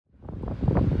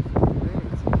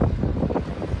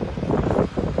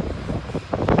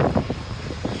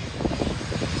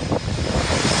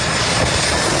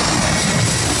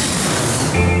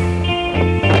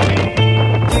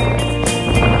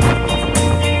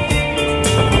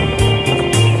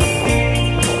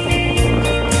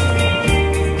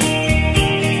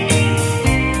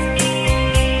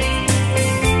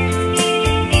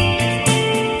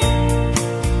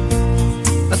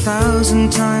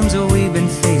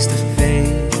face to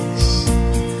face.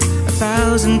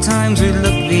 1,000 times we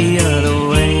looked the other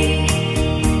way,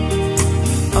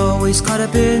 always caught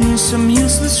up in some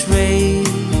useless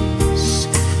race,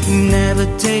 never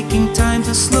taking time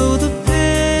to slow the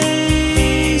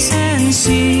pace and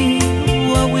see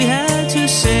what we had to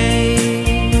say.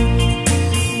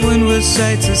 When we're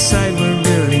side to side, we're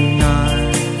really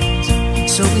not.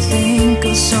 So we think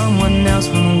of someone else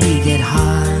when we get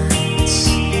hot.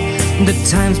 The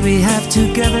times we have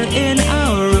together in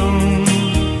our room,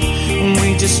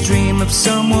 we just dream of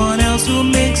someone else who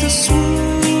makes us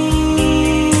swoon.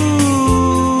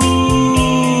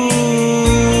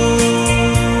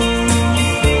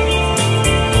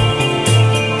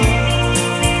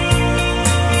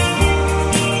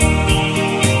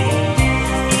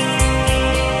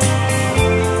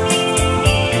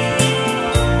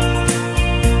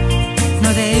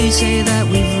 Now they say that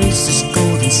we've reached this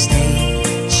golden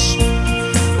stage,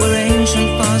 we're ancient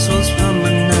fossils from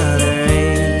another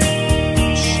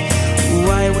age.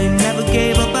 Why we never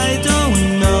gave up, I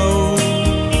don't know.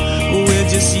 We're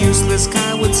just useless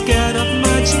cowards scared of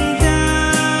marching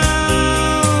down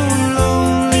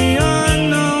lonely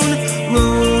unknown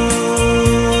roads.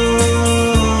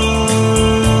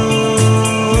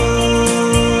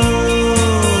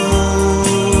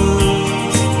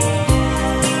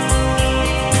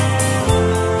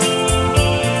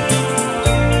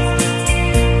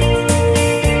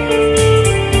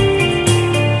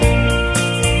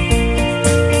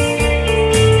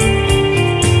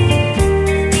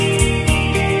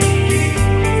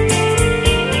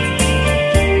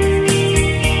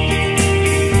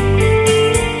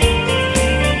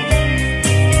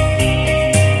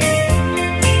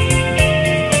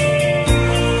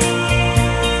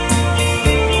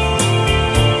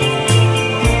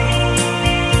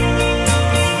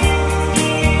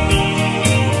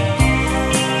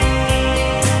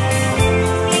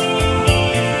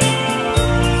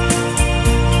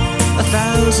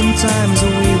 1,000 times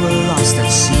we were lost at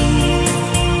sea,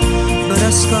 but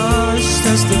our scars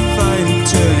just define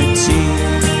eternity.